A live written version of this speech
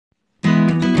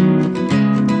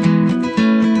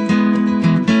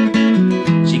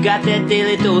She got that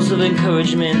daily dose of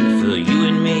encouragement for you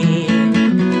and me.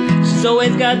 She's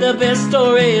always got the best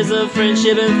stories of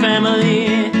friendship and family.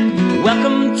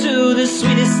 Welcome to the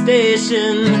sweetest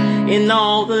station in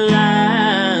all the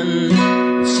land,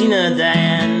 Sheena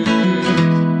Diane.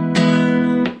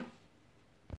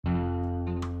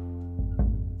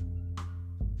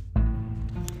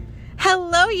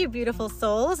 Hello, you beautiful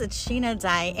souls. It's Sheena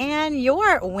Diane,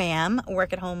 your Wham!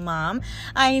 Work at Home Mom.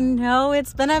 I know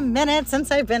it's been a minute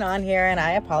since I've been on here, and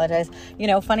I apologize. You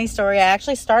know, funny story, I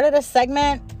actually started a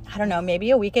segment, I don't know,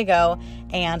 maybe a week ago,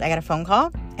 and I got a phone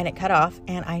call, and it cut off,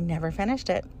 and I never finished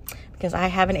it because I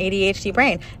have an ADHD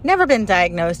brain. Never been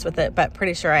diagnosed with it, but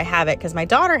pretty sure I have it because my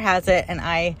daughter has it, and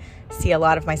I see a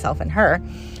lot of myself in her.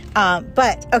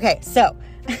 But, okay, so...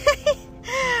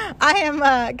 I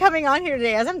am coming on here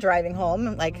today as I'm driving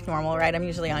home, like normal, right? I'm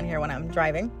usually on here when I'm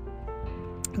driving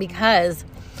because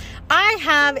I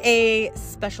have a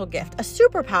special gift, a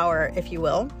superpower, if you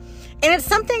will. And it's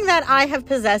something that I have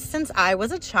possessed since I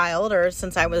was a child or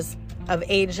since I was of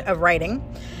age of writing.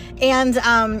 And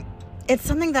it's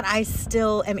something that I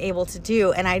still am able to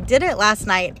do. And I did it last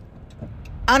night,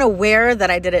 unaware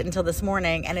that I did it until this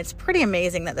morning. And it's pretty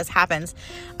amazing that this happens.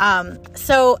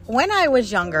 So when I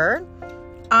was younger,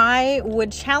 I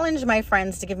would challenge my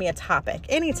friends to give me a topic,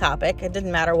 any topic. It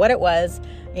didn't matter what it was,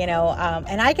 you know,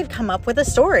 and I could come up with a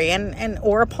story and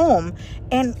or a poem.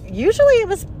 And usually it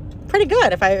was pretty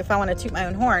good if I want to toot my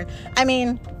own horn. I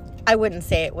mean, I wouldn't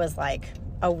say it was like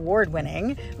award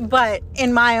winning, but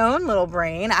in my own little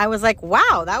brain, I was like,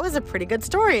 wow, that was a pretty good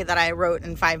story that I wrote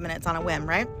in 5 minutes on a whim,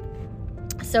 right?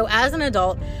 So as an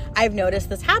adult, I've noticed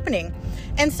this happening.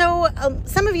 And so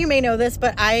some of you may know this,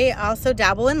 but I also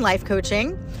dabble in life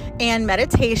coaching and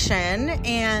meditation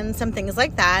and some things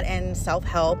like that and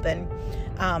self-help. And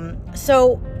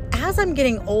so as I'm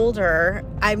getting older,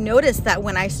 I've noticed that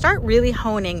when I start really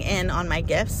honing in on my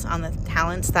gifts, on the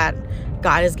talents that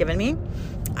God has given me,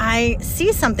 I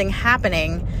see something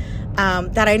happening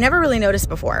that I never really noticed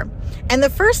before. And the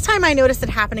first time I noticed it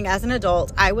happening as an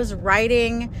adult, I was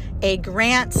writing a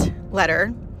grant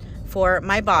letter for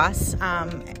my boss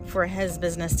for his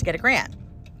business to get a grant.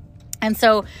 And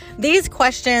so these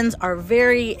questions are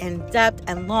very in-depth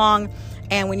and long.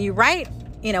 And when you write,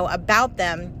 you know, about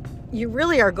them, you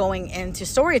really are going into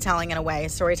storytelling in a way,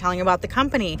 storytelling about the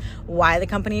company, why the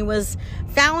company was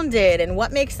founded and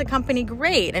what makes the company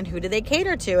great and who do they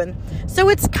cater to. And so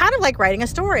it's kind of like writing a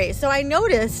story. So I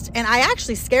noticed, and I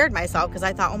actually scared myself because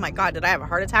I thought, oh my God, did I have a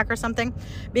heart attack or something?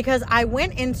 Because I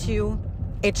went into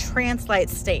a trance-like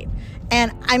state.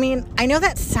 And I mean, I know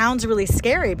that sounds really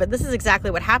scary, but this is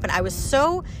exactly what happened. I was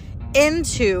so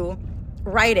into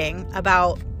writing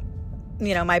about,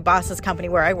 you know, my boss's company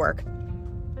where I work.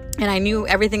 And I knew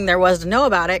everything there was to know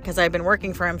about it because I've been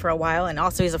working for him for a while. And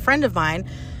also he's a friend of mine.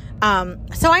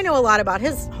 So I know a lot about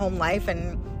his home life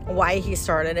and why he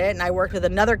started it. And I worked with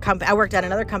another company. I worked at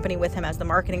another company with him as the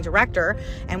marketing director.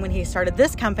 And when he started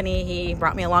this company, he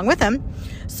brought me along with him.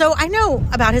 So I know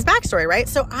about his backstory, right?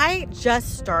 So I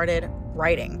just started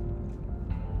writing.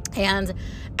 And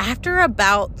after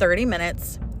about 30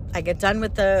 minutes, I get done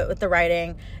with the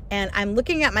writing and I'm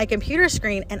looking at my computer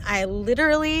screen and I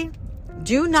literally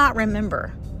do not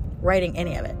remember writing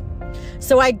any of it.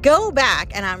 So I go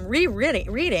back and I'm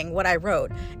reading what I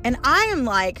wrote and I am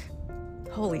like,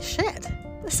 holy shit,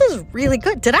 this is really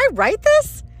good. Did I write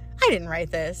this? I didn't write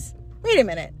this. Wait a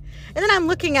minute. And then I'm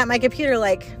looking at my computer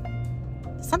like,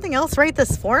 did something else write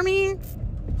this for me?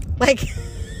 Like,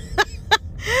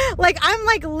 like I'm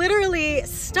like literally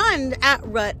stunned at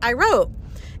what I wrote.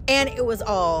 And it was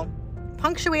all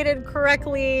punctuated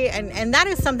correctly. And that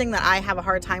is something that I have a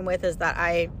hard time with, is that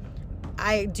I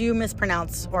do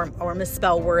mispronounce or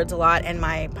misspell words a lot, and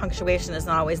my punctuation is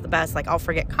not always the best. Like I'll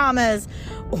forget commas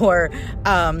or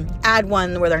add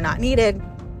one where they're not needed.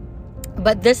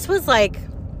 But this was like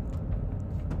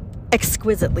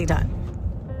exquisitely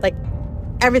done. Like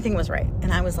everything was right.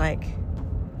 And I was like,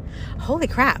 holy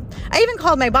crap. I even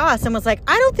called my boss and was like,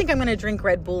 I don't think I'm going to drink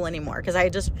Red Bull anymore, because I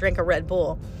just drank a Red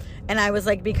Bull. And I was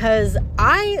like, because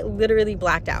I literally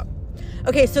blacked out.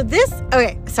 Okay, so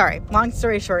sorry, long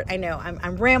story short, I know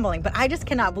I'm rambling, but I just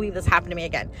cannot believe this happened to me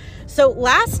again. So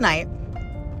last night,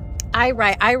 I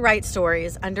write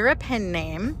stories under a pen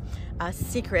name, a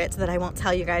secret that I won't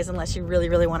tell you guys unless you really,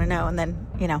 really want to know. And then,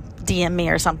 DM me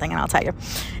or something and I'll tell you.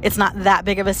 It's not that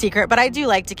big of a secret, but I do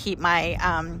like to keep my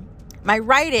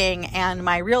writing and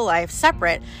my real life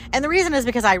separate. And the reason is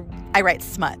because I write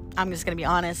smut. I'm just going to be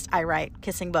honest. I write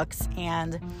kissing books,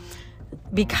 and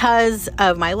because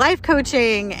of my life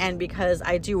coaching and because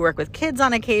I do work with kids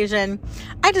on occasion,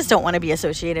 I just don't want to be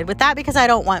associated with that, because I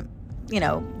don't want,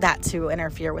 that to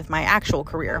interfere with my actual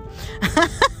career.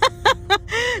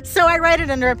 So I write it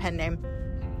under a pen name.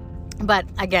 But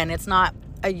again, it's not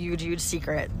a huge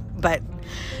secret. But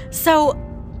so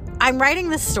I'm writing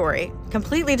this story,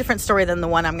 completely different story than the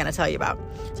one I'm going to tell you about.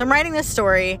 So I'm writing this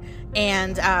story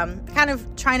and kind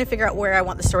of trying to figure out where I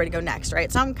want the story to go next,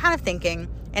 right? So I'm kind of thinking,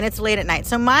 and it's late at night.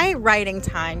 So my writing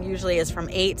time usually is from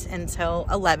 8 until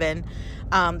 11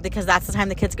 because that's the time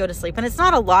the kids go to sleep. And it's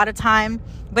not a lot of time,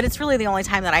 but it's really the only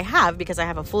time that I have because I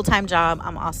have a full-time job.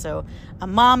 I'm also a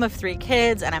mom of 3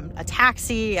 kids, and I'm a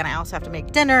taxi, and I also have to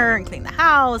make dinner and clean the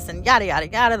house and yada, yada,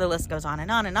 yada. The list goes on and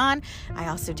on and on. I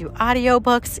also do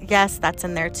audiobooks. Yes, that's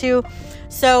in there too.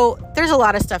 So there's a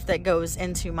lot of stuff that goes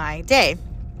into my day.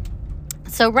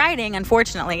 So writing,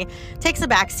 unfortunately, takes a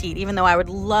back seat, even though I would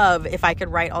love if I could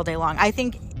write all day long. I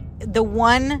think the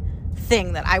one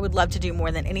thing that I would love to do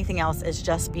more than anything else is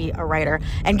just be a writer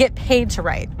and get paid to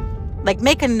write. Like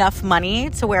make enough money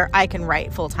to where I can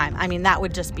write full time. I mean, that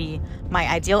would just be my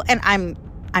ideal. And I'm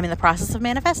in the process of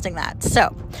manifesting that.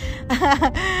 So,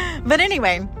 but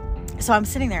anyway, so I'm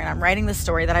sitting there and I'm writing this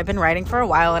story that I've been writing for a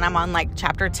while, and I'm on like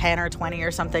chapter 10 or 20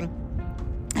 or something.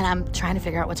 And I'm trying to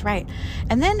figure out what's right.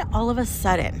 And then all of a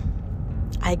sudden,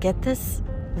 I get this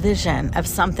vision of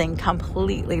something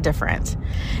completely different.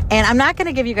 And I'm not going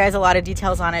to give you guys a lot of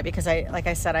details on it because like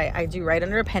I said, I do write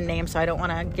under a pen name, so I don't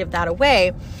want to give that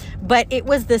away. But it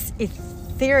was this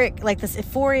etheric, like this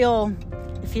ethereal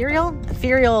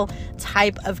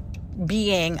type of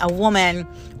being, a woman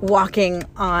walking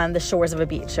on the shores of a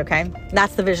beach. Okay.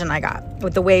 That's the vision I got,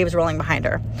 with the waves rolling behind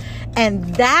her. And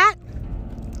that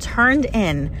turned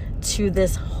into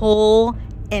this whole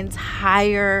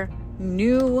entire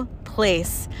new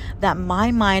place that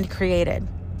my mind created.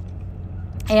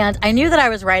 And I knew that I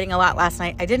was writing a lot last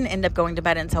night. I didn't end up going to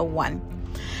bed until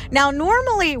 1. Now,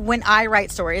 normally when I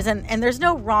write stories, and there's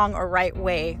no wrong or right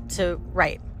way to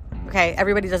write, okay?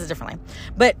 Everybody does it differently.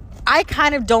 But I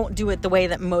kind of don't do it the way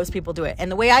that most people do it.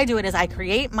 And the way I do it is I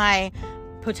create my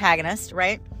protagonist,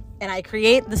 right? And I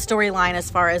create the storyline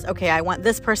as far as, okay, I want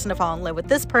this person to fall in love with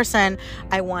this person.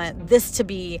 I want this to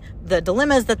be the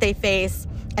dilemmas that they face.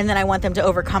 And then I want them to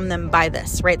overcome them by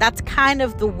this, right? That's kind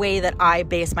of the way that I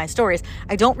base my stories.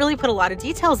 I don't really put a lot of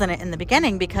details in it in the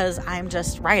beginning because I'm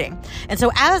just writing. And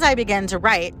so as I begin to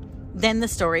write, then the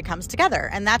story comes together.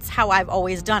 And that's how I've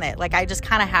always done it. Like I just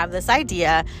kind of have this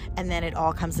idea and then it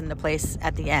all comes into place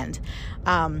at the end.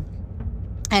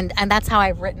 And that's how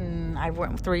I've written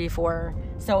 3, 4.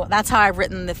 So that's how I've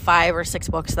written the 5 or 6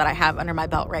 books that I have under my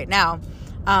belt right now.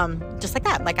 Just like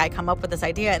that. Like I come up with this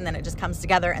idea and then it just comes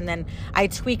together, and then I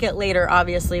tweak it later.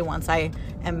 Obviously, once I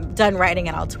am done writing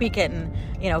it, I'll tweak it and,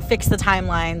 fix the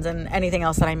timelines and anything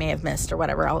else that I may have missed or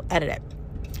whatever. I'll edit it.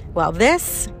 Well,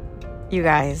 this, you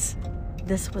guys,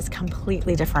 this was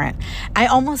completely different. I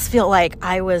almost feel like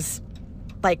I was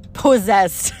like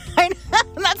possessed.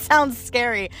 That sounds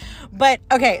scary. But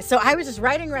okay, so I was just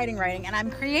writing, and I'm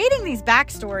creating these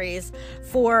backstories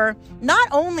for not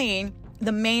only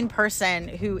the main person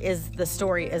who is the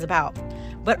story is about,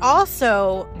 but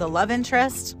also the love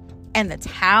interest and the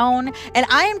town. And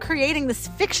I am creating this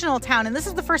fictional town. And this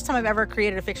is the first time I've ever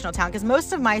created a fictional town, because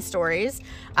most of my stories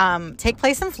take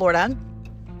place in Florida,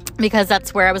 because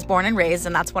that's where I was born and raised,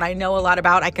 and that's what I know a lot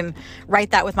about. I can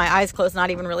write that with my eyes closed,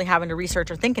 not even really having to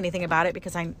research or think anything about it,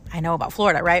 because I know about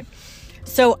Florida, right?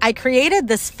 So I created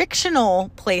this fictional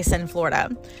place in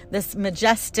Florida, this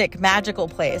majestic, magical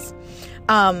place.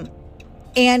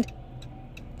 And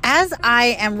as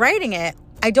I am writing it,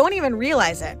 I don't even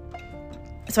realize it.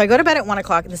 So I go to bed at 1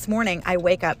 o'clock. This morning, I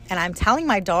wake up and I'm telling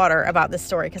my daughter about this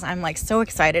story because I'm like so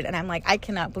excited. And I'm like, I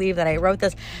cannot believe that I wrote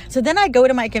this. So then I go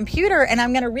to my computer and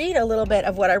I'm going to read a little bit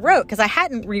of what I wrote because I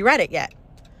hadn't reread it yet.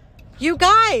 You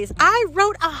guys, I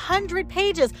wrote 100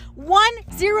 pages,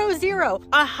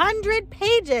 100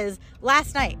 pages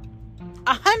last night.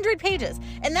 100 pages.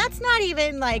 And that's not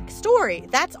even like story.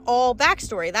 That's all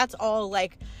backstory. That's all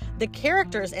like the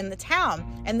characters in the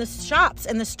town and the shops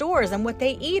and the stores and what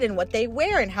they eat and what they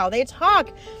wear and how they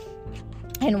talk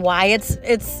and why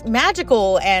it's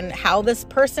magical and how this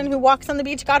person who walks on the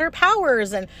beach got her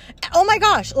powers. And oh my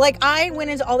gosh, like I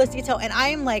went into all this detail and I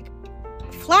am like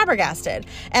flabbergasted.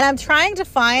 And I'm trying to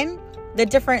find the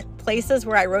different places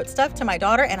where I wrote stuff to my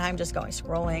daughter, and I'm just going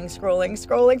scrolling.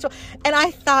 And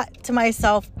I thought to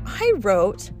myself, I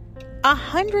wrote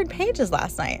 100 pages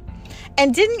last night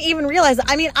and didn't even realize.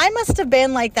 I mean, I must have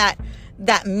been like that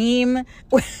meme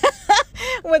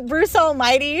with Bruce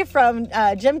Almighty from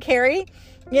Jim Carrey,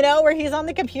 where he's on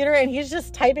the computer and he's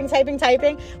just typing.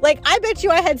 Like, I bet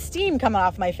you I had steam coming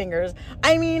off my fingers.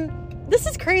 I mean, this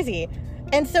is crazy.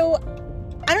 And so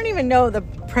I don't even know the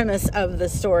premise of the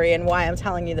story and why I'm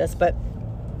telling you this, but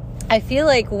I feel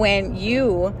like when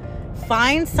you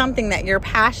find something that you're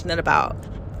passionate about,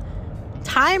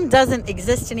 time doesn't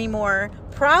exist anymore.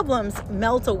 Problems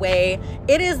melt away.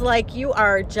 It is like you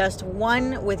are just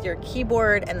one with your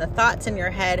keyboard and the thoughts in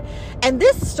your head. And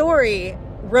this story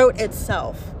wrote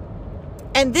itself.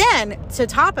 And then to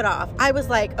top it off, I was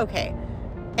like, okay,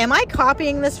 am I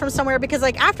copying this from somewhere? Because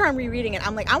like after I'm rereading it,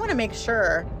 I'm like, I want to make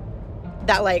sure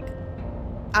that like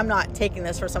I'm not taking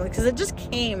this from something, because it just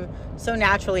came so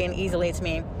naturally and easily to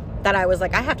me that I was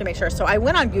like, I have to make sure. So I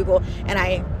went on Google and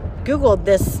I Googled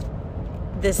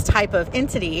this type of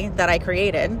entity that I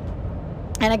created.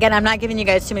 And again, I'm not giving you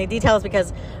guys too many details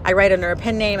because I write under a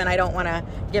pen name and I don't want to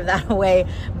give that away.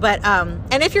 But,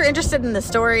 and if you're interested in the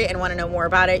story and want to know more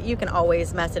about it, you can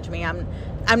always message me. I'm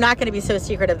not going to be so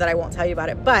secretive that I won't tell you about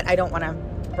it, but I don't want to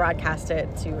broadcast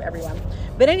it to everyone.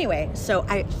 But anyway, so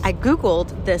I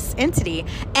Googled this entity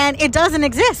and it doesn't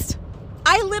exist.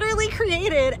 I literally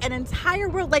created an entire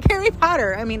world like Harry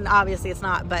Potter. I mean, obviously it's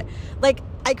not, but like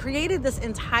I created this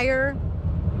entire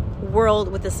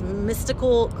world with this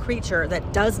mystical creature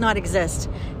that does not exist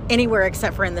anywhere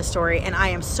except for in this story. And I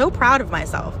am so proud of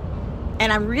myself.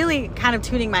 And I'm really kind of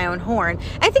tooting my own horn.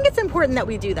 I think it's important that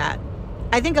we do that.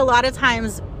 I think a lot of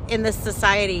times in this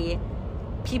society,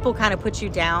 people kind of put you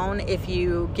down if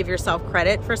you give yourself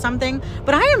credit for something.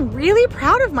 But I am really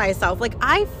proud of myself. Like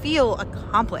I feel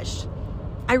accomplished.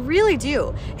 I really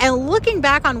do. And looking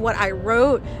back on what I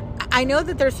wrote, I know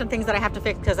that there's some things that I have to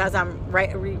fix because as I'm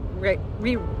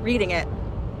rereading it,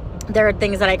 there are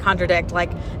things that I contradict.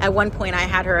 Like at one point I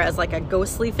had her as like a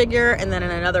ghostly figure, and then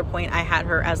at another point I had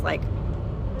her as like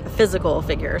a physical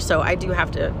figure. So I do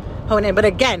have to hone in. But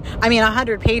again, I mean,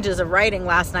 100 pages of writing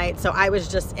last night, so I was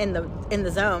just in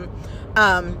the zone.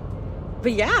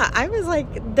 But yeah, I was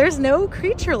like, there's no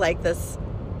creature like this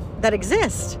that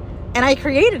exists. And I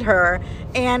created her,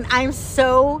 and I'm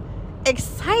so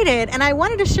excited, and I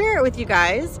wanted to share it with you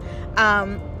guys,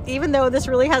 even though this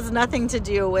really has nothing to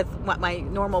do with what my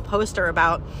normal posts are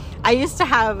about. I used to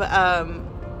have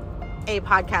a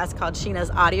podcast called Sheena's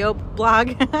Audio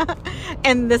Blog,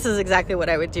 and this is exactly what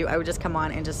I would do. I would just come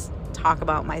on and just talk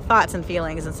about my thoughts and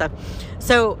feelings and stuff.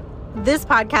 So this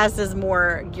podcast is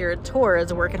more geared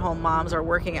towards work-at-home moms or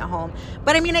working at home.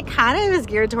 But I mean, it kind of is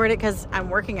geared toward it because I'm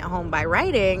working at home by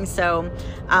writing. So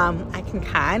I can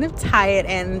kind of tie it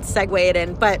and segue it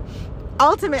in. But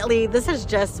ultimately, this is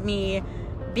just me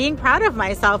being proud of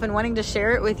myself and wanting to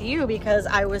share it with you because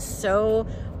I was so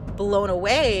blown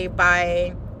away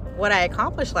by what I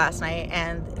accomplished last night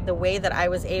and the way that I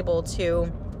was able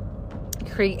to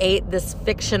create this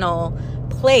fictional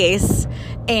place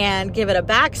and give it a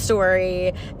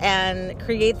backstory and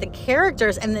create the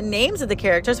characters and the names of the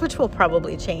characters, which will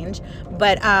probably change.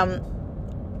 But I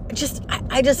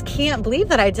just can't believe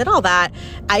that I did all that.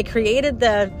 I created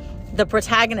the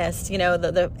protagonist, you know,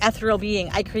 the ethereal being.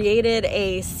 I created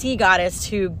a sea goddess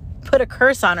who put a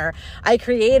curse on her. I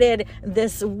created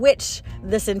this witch,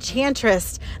 this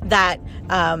enchantress that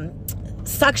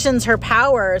suctions her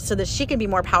power so that she can be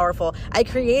more powerful. I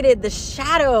created the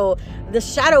shadow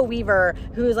weaver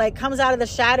who like comes out of the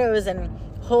shadows and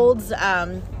holds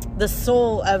the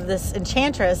soul of this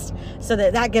enchantress so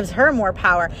that gives her more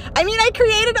power. I mean, I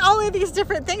created all of these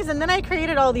different things, and then I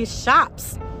created all these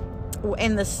shops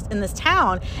in this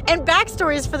town and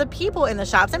backstories for the people in the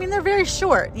shops. I mean, they're very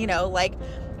short, you know, like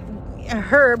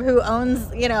Herb, who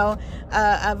owns, you know,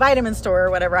 a vitamin store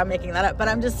or whatever. I'm making that up, but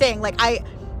I'm just saying, like,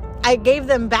 I gave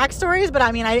them backstories, but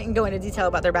I mean, I didn't go into detail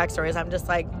about their backstories. I'm just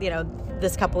like, you know,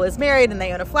 this couple is married and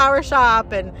they own a flower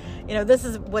shop, and, you know, this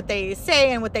is what they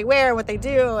say and what they wear and what they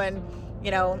do, and, you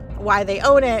know, why they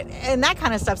own it and that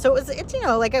kind of stuff. So it's, you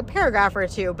know, like a paragraph or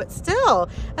two, but still,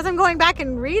 as I'm going back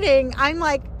and reading, I'm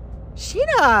like,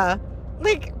 Sheena,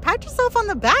 like, pat yourself on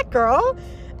the back, girl.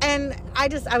 And I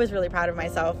was really proud of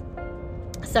myself.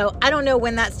 So I don't know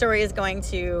when that story is going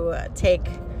to take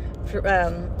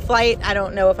flight. I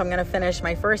don't know if I'm going to finish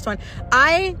my first one.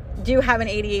 I do have an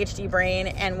ADHD brain,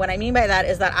 and what I mean by that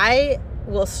is that I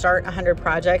will start 100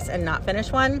 projects and not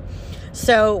finish one.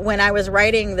 So when I was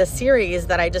writing the series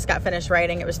that I just got finished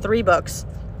writing, it was 3 books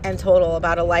in total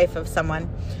about a life of someone.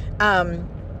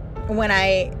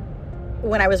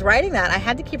 When I was writing that, I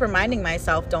had to keep reminding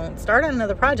myself, don't start on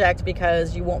another project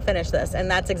because you won't finish this.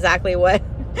 And that's exactly what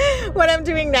I'm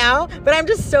doing now. But I'm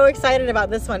just so excited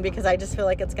about this one because I just feel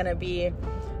like it's going to be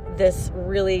this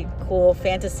really cool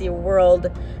fantasy world.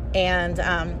 And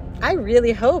I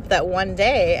really hope that one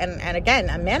day, and again,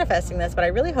 I'm manifesting this, but I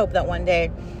really hope that one day,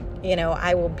 you know,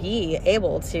 I will be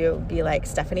able to be like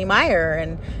Stephenie Meyer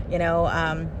and, you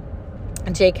know,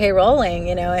 J.K. Rowling,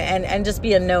 and just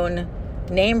be a known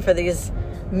name for these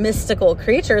mystical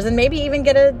creatures, and maybe even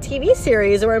get a TV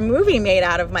series or a movie made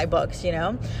out of my books,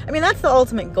 I mean, that's the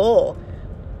ultimate goal,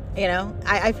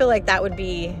 I feel like that would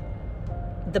be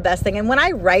the best thing. And when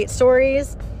I write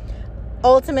stories,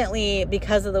 ultimately,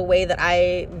 because of the way that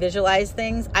I visualize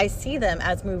things, I see them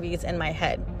as movies in my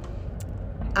head.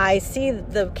 I see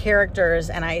the characters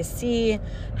and I see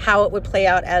how it would play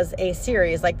out as a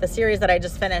series, like the series that I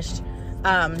just finished,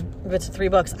 with 3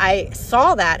 books. I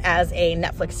saw that as a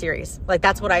Netflix series. Like,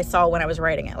 that's what I saw when I was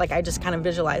writing it. Like, I just kind of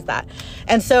visualized that.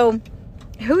 And so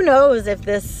who knows if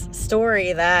this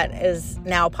story that is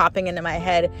now popping into my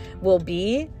head will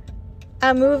be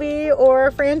a movie or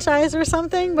a franchise or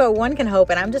something, but one can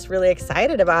hope. And I'm just really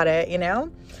excited about it.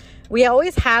 We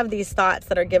always have these thoughts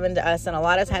that are given to us, and a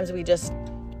lot of times we just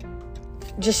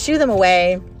shoo them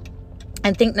away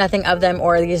and think nothing of them,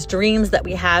 or these dreams that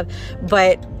we have.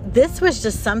 But this was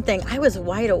just something. I was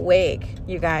wide awake,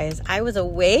 you guys. I was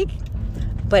awake,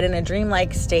 but in a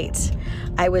dreamlike state.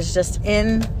 I was just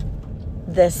in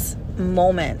this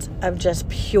moment of just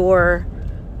pure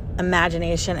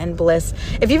imagination and bliss.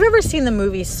 If you've ever seen the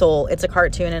movie Soul, it's a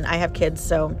cartoon, and I have kids,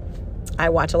 so I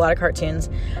watch a lot of cartoons.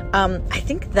 I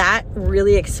think that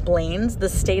really explains the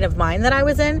state of mind that I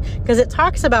was in, because it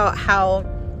talks about how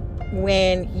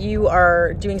when you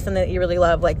are doing something that you really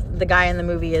love, like the guy in the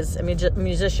movie is a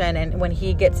musician, and when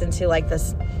he gets into like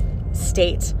this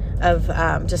state of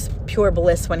just pure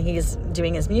bliss when he's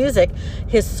doing his music,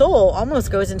 his soul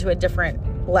almost goes into a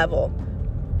different level.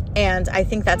 And I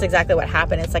think that's exactly what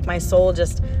happened. It's like my soul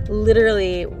just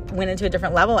literally went into a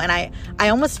different level, and I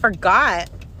almost forgot.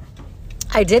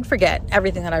 I did forget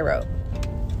everything that I wrote,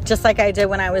 just like I did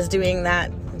when I was doing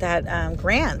that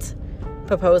grant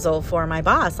proposal for my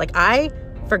boss. Like, I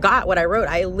forgot what I wrote.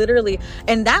 I literally,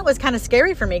 and that was kind of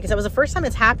scary for me, because it was the first time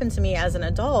it's happened to me as an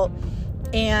adult.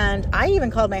 And I even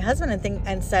called my husband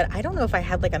and said, I don't know if I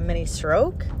had like a mini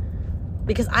stroke,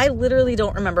 because I literally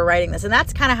don't remember writing this. And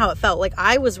that's kind of how it felt. Like,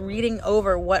 I was reading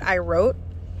over what I wrote,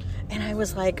 and I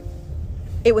was like,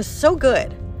 it was so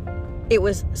good. It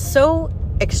was so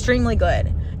extremely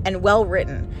good and well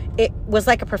written. It was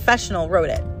like a professional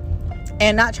wrote it.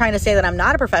 And not trying to say that I'm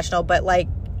not a professional, but like,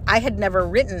 I had never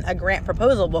written a grant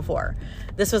proposal before.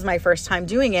 This was my first time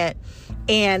doing it.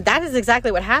 And that is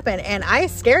exactly what happened. And I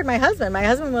scared my husband. My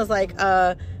husband was like,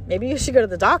 maybe you should go to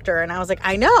the doctor. And I was like,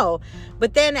 I know.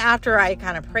 But then after I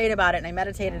kind of prayed about it and I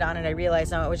meditated on it, I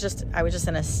realized, no, I was just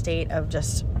in a state of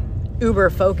just uber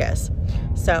focus.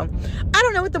 So I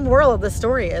don't know what the moral of the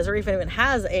story is, or if it even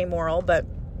has a moral, but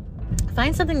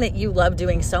find something that you love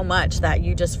doing so much that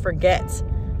you just forget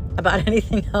about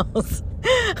anything else.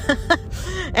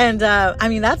 And I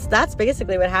mean, that's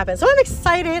basically what happened. So I'm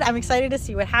excited to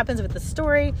see what happens with the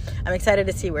story. I'm excited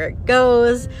to see where it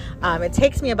goes. It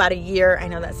takes me about a year. I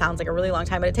know that sounds like a really long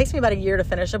time, but it takes me about a year to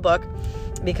finish a book,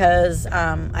 because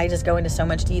I just go into so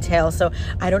much detail. So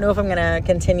I don't know if I'm going to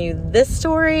continue this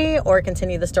story or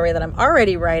continue the story that I'm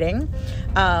already writing,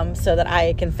 so that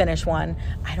I can finish one.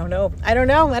 I don't know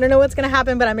what's going to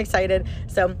happen, but I'm excited.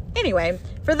 So anyway,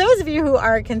 for those of you who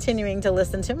are continuing to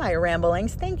listen to my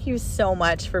ramblings, thank you so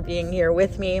much for being here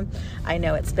with me. I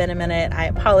know it's been a minute. I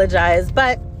apologize,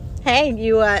 but hey,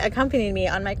 you accompanied me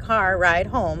on my car ride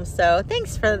home. So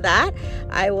thanks for that.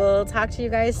 I will talk to you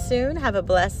guys soon. Have a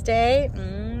blessed day.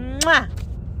 Mwah.